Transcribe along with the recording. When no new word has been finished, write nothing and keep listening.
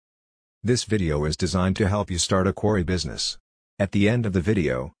This video is designed to help you start a quarry business. At the end of the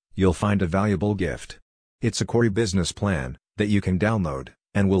video, you'll find a valuable gift. It's a quarry business plan that you can download,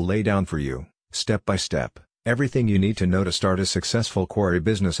 and will lay down for you, step by step, everything you need to know to start a successful quarry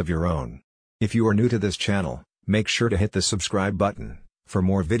business of your own. If you are new to this channel, make sure to hit the subscribe button for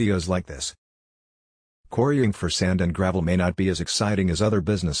more videos like this. Quarrying for sand and gravel may not be as exciting as other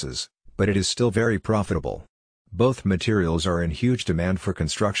businesses, but it is still very profitable. Both materials are in huge demand for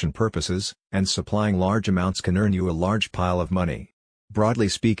construction purposes, and supplying large amounts can earn you a large pile of money. Broadly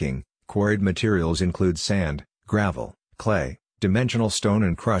speaking, quarried materials include sand, gravel, clay, dimensional stone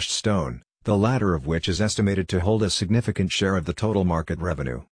and crushed stone, the latter of which is estimated to hold a significant share of the total market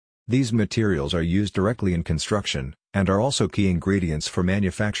revenue. These materials are used directly in construction, and are also key ingredients for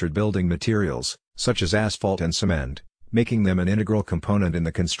manufactured building materials, such as asphalt and cement, making them an integral component in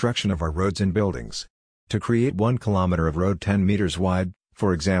the construction of our roads and buildings. To create 1 kilometer of road 10 meters wide,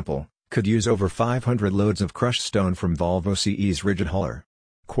 for example, could use over 500 loads of crushed stone from Volvo CE's rigid hauler.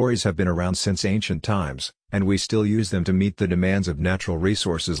 Quarries have been around since ancient times, and we still use them to meet the demands of natural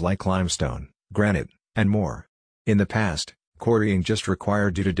resources like limestone, granite, and more. In the past, quarrying just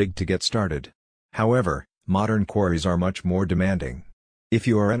required you to dig to get started. However, modern quarries are much more demanding. If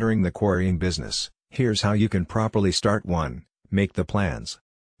you are entering the quarrying business, here's how you can properly start one. Make the plans.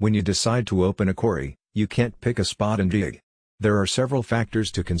 When you decide to open a quarry, you can't pick a spot and dig. There are several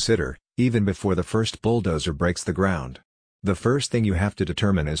factors to consider, even before the first bulldozer breaks the ground. The first thing you have to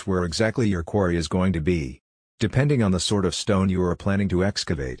determine is where exactly your quarry is going to be. Depending on the sort of stone you are planning to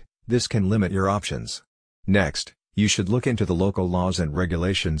excavate, this can limit your options. Next, you should look into the local laws and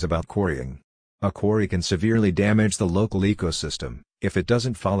regulations about quarrying. A quarry can severely damage the local ecosystem if it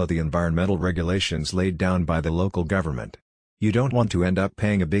doesn't follow the environmental regulations laid down by the local government. You don't want to end up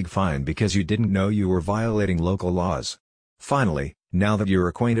paying a big fine because you didn't know you were violating local laws. Finally, now that you're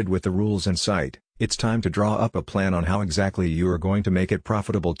acquainted with the rules in sight, it's time to draw up a plan on how exactly you are going to make it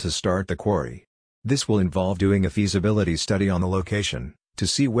profitable to start the quarry. This will involve doing a feasibility study on the location, to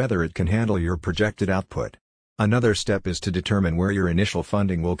see whether it can handle your projected output. Another step is to determine where your initial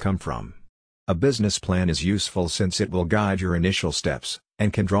funding will come from. A business plan is useful since it will guide your initial steps,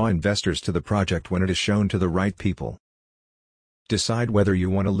 and can draw investors to the project when it is shown to the right people. Decide whether you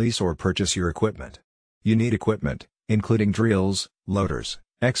want to lease or purchase your equipment. You need equipment, including drills, loaders,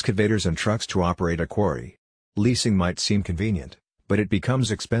 excavators and trucks to operate a quarry. Leasing might seem convenient, but it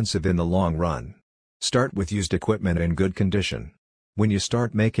becomes expensive in the long run. Start with used equipment in good condition. When you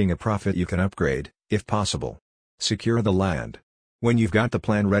start making a profit you can upgrade, if possible. Secure the land. When you've got the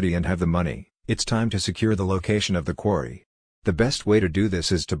plan ready and have the money, it's time to secure the location of the quarry. The best way to do this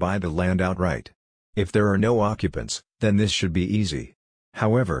is to buy the land outright. If there are no occupants, then this should be easy.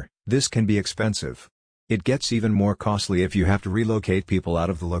 However, this can be expensive. It gets even more costly if you have to relocate people out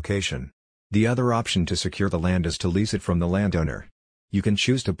of the location. The other option to secure the land is to lease it from the landowner. You can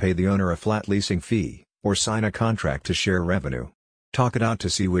choose to pay the owner a flat leasing fee, or sign a contract to share revenue. Talk it out to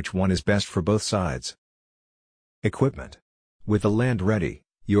see which one is best for both sides. Equipment. With the land ready,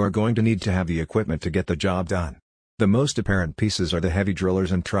 you are going to need to have the equipment to get the job done. The most apparent pieces are the heavy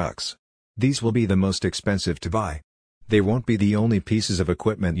drillers and trucks. These will be the most expensive to buy. They won't be the only pieces of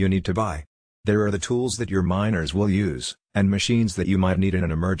equipment you need to buy. There are the tools that your miners will use, and machines that you might need in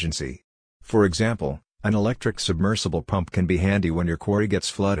an emergency. For example, an electric submersible pump can be handy when your quarry gets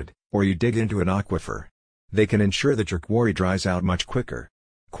flooded, or you dig into an aquifer. They can ensure that your quarry dries out much quicker.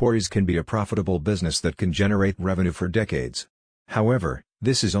 Quarries can be a profitable business that can generate revenue for decades. However,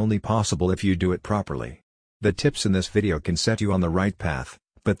 this is only possible if you do it properly. The tips in this video can set you on the right path,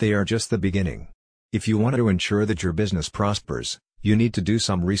 but they are just the beginning. If you want to ensure that your business prospers, you need to do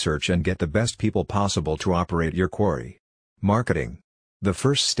some research and get the best people possible to operate your quarry. Marketing. The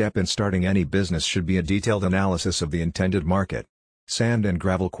first step in starting any business should be a detailed analysis of the intended market. Sand and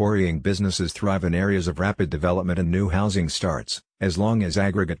gravel quarrying businesses thrive in areas of rapid development and new housing starts, as long as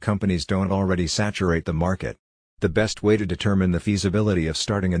aggregate companies don't already saturate the market. The best way to determine the feasibility of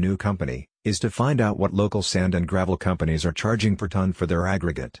starting a new company is to find out what local sand and gravel companies are charging per ton for their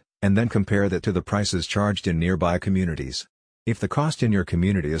aggregate, and then compare that to the prices charged in nearby communities. If the cost in your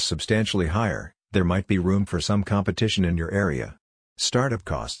community is substantially higher, there might be room for some competition in your area. Startup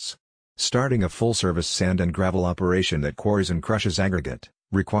costs. Starting a full-service sand and gravel operation that quarries and crushes aggregate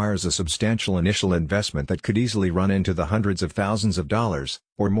requires a substantial initial investment that could easily run into the hundreds of thousands of dollars,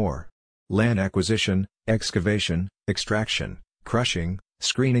 or more. Land acquisition, excavation, extraction, crushing,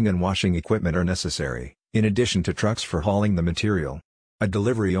 screening and washing equipment are necessary, in addition to trucks for hauling the material. A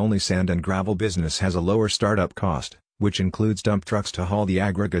delivery-only sand and gravel business has a lower startup cost, which includes dump trucks to haul the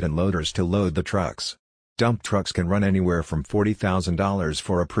aggregate and loaders to load the trucks. Dump trucks can run anywhere from $40,000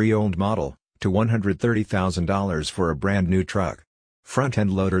 for a pre-owned model, to $130,000 for a brand new truck. Front-end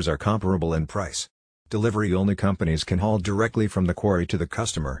loaders are comparable in price. Delivery-only companies can haul directly from the quarry to the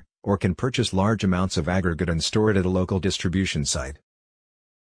customer, or can purchase large amounts of aggregate and store it at a local distribution site.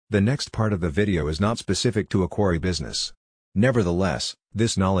 The next part of the video is not specific to a quarry business. Nevertheless,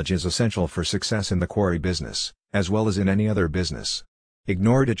 this knowledge is essential for success in the quarry business, as well as in any other business.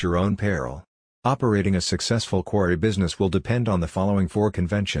 Ignore it at your own peril. Operating a successful quarry business will depend on the following 4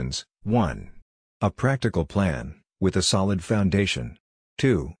 conventions. 1. A practical plan, with a solid foundation.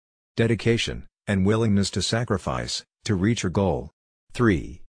 2. Dedication, and willingness to sacrifice, to reach your goal.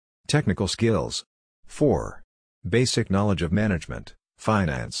 3. Technical skills. 4. Basic knowledge of management,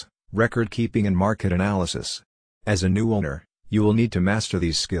 finance, record keeping and market analysis. As a new owner, you will need to master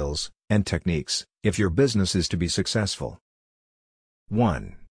these skills and techniques if your business is to be successful.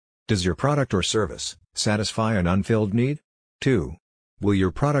 1. Does your product or service satisfy an unfilled need? 2. Will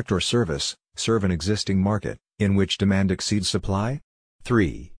your product or service serve an existing market in which demand exceeds supply?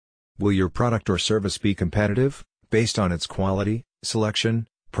 3. Will your product or service be competitive, based on its quality, selection,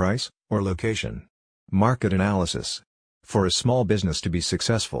 price, or location? Market analysis. For a small business to be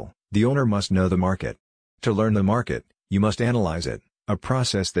successful, the owner must know the market. To learn the market, you must analyze it, a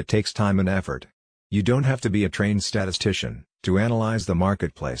process that takes time and effort. You don't have to be a trained statistician to analyze the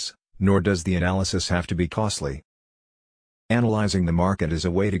marketplace, nor does the analysis have to be costly. Analyzing the market is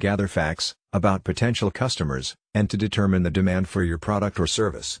a way to gather facts about potential customers, and to determine the demand for your product or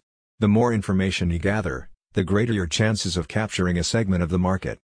service. The more information you gather, the greater your chances of capturing a segment of the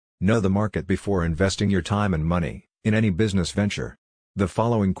market. Know the market before investing your time and money in any business venture. The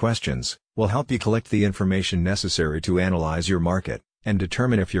following questions will help you collect the information necessary to analyze your market, and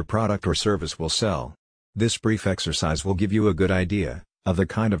determine if your product or service will sell. This brief exercise will give you a good idea of the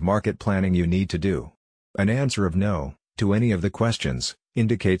kind of market planning you need to do. An answer of no to any of the questions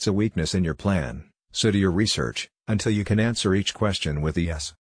indicates a weakness in your plan, so do your research until you can answer each question with a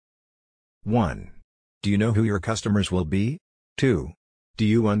yes. 1. Do you know who your customers will be? 2. Do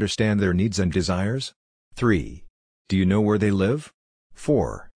you understand their needs and desires? 3. Do you know where they live?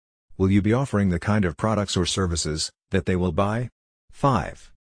 4. Will you be offering the kind of products or services that they will buy?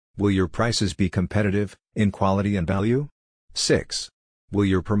 5. Will your prices be competitive in quality and value? 6. Will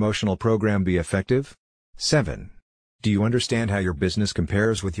your promotional program be effective? 7. Do you understand how your business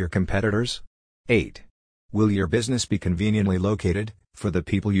compares with your competitors? 8. Will your business be conveniently located for the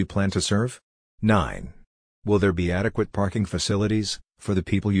people you plan to serve? 9. Will there be adequate parking facilities for the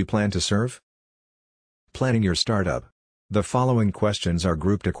people you plan to serve? Planning your startup. The following questions are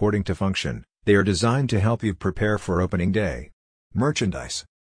grouped according to function. They are designed to help you prepare for opening day. Merchandise.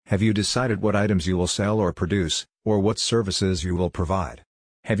 Have you decided what items you will sell or produce, or what services you will provide?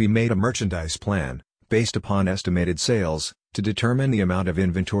 Have you made a merchandise plan, based upon estimated sales, to determine the amount of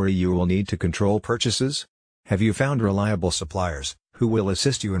inventory you will need to control purchases? Have you found reliable suppliers who will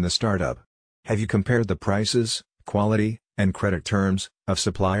assist you in the startup? Have you compared the prices, quality, and credit terms of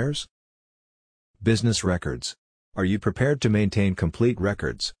suppliers? Business records. Are you prepared to maintain complete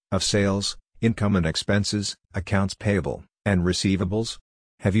records of sales, income and expenses, accounts payable, and receivables?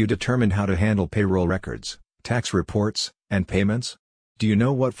 Have you determined how to handle payroll records, tax reports, and payments? Do you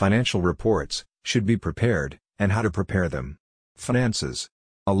know what financial reports should be prepared, and how to prepare them? Finances.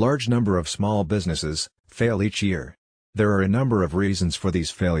 A large number of small businesses fail each year. There are a number of reasons for these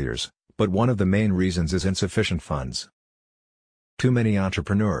failures, but one of the main reasons is insufficient funds. Too many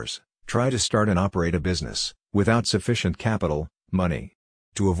entrepreneurs try to start and operate a business without sufficient capital, money.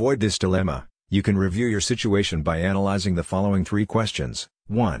 To avoid this dilemma, you can review your situation by analyzing the following 3 questions.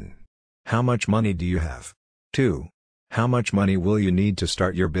 1. How much money do you have? 2. How much money will you need to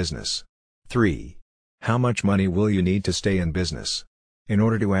start your business? 3. How much money will you need to stay in business? In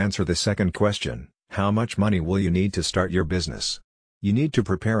order to answer the second question, how much money will you need to start your business? You need to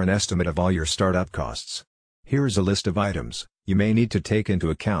prepare an estimate of all your startup costs. Here is a list of items you may need to take into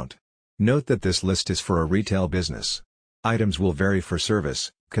account. Note that this list is for a retail business. Items will vary for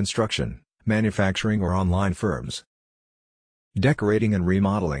service, construction, manufacturing or online firms. Decorating and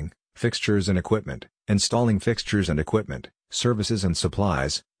remodeling, fixtures and equipment, installing fixtures and equipment, services and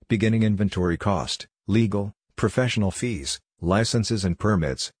supplies, beginning inventory cost, legal, professional fees, licenses and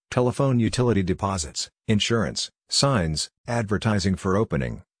permits, telephone utility deposits, insurance, signs, advertising for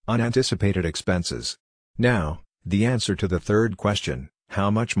opening, unanticipated expenses. Now, the answer to the third question, how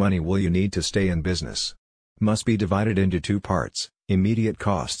much money will you need to stay in business, must be divided into 2 parts, immediate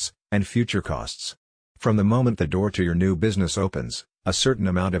costs, and future costs. From the moment the door to your new business opens, a certain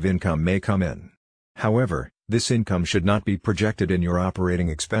amount of income may come in. However, this income should not be projected in your operating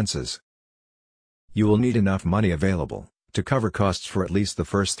expenses. You will need enough money available to cover costs for at least the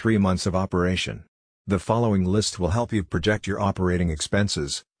first 3 months of operation. The following list will help you project your operating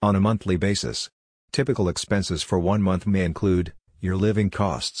expenses on a monthly basis. Typical expenses for 1 month may include your living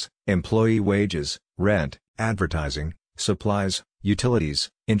costs, employee wages, rent, advertising, supplies, utilities,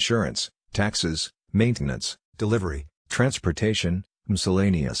 insurance, taxes, maintenance, delivery, transportation,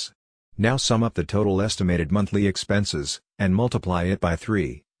 miscellaneous. Now sum up the total estimated monthly expenses and multiply it by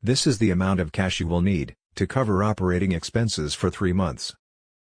 3. This is the amount of cash you will need to cover operating expenses for 3 months.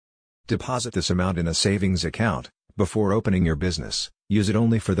 Deposit this amount in a savings account before opening your business. Use it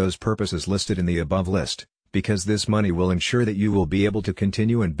only for those purposes listed in the above list, because this money will ensure that you will be able to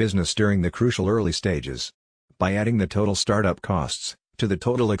continue in business during the crucial early stages. By adding the total startup costs to the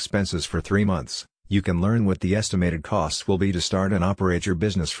total expenses for 3 months, you can learn what the estimated costs will be to start and operate your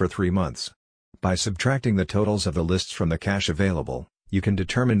business for 3 months. By subtracting the totals of the lists from the cash available, you can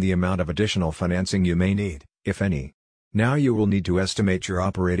determine the amount of additional financing you may need, if any. Now you will need to estimate your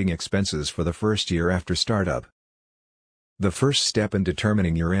operating expenses for the first year after startup. The first step in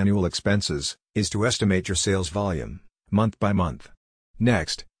determining your annual expenses is to estimate your sales volume, month by month.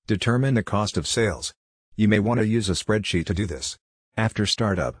 Next, determine the cost of sales. You may want to use a spreadsheet to do this. After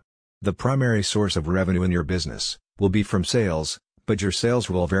startup, the primary source of revenue in your business will be from sales, but your sales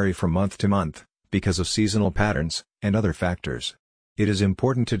will vary from month to month because of seasonal patterns and other factors. It is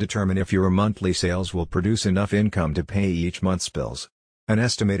important to determine if your monthly sales will produce enough income to pay each month's bills. An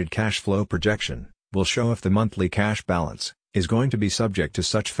estimated cash flow projection will show if the monthly cash balance is going to be subject to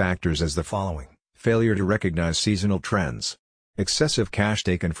such factors as the following: failure to recognize seasonal trends, excessive cash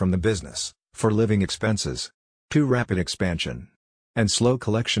taken from the business for living expenses, too rapid expansion, and slow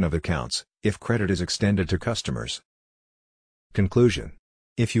collection of accounts if credit is extended to customers. Conclusion: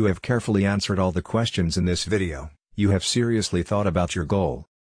 if you have carefully answered all the questions in this video, you have seriously thought about your goal.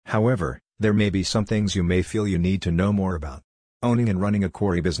 However, there may be some things you may feel you need to know more about. Owning and running a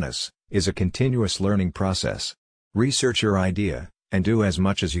quarry business is a continuous learning process. Research your idea, and do as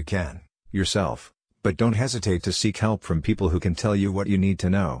much as you can, yourself, but don't hesitate to seek help from people who can tell you what you need to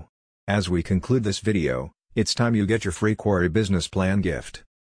know. As we conclude this video, it's time you get your free Quarry business plan gift.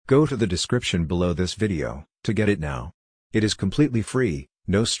 Go to the description below this video to get it now. It is completely free,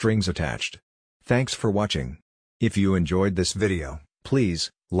 no strings attached. Thanks for watching. If you enjoyed this video, please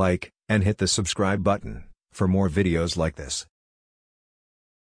like and hit the subscribe button for more videos like this.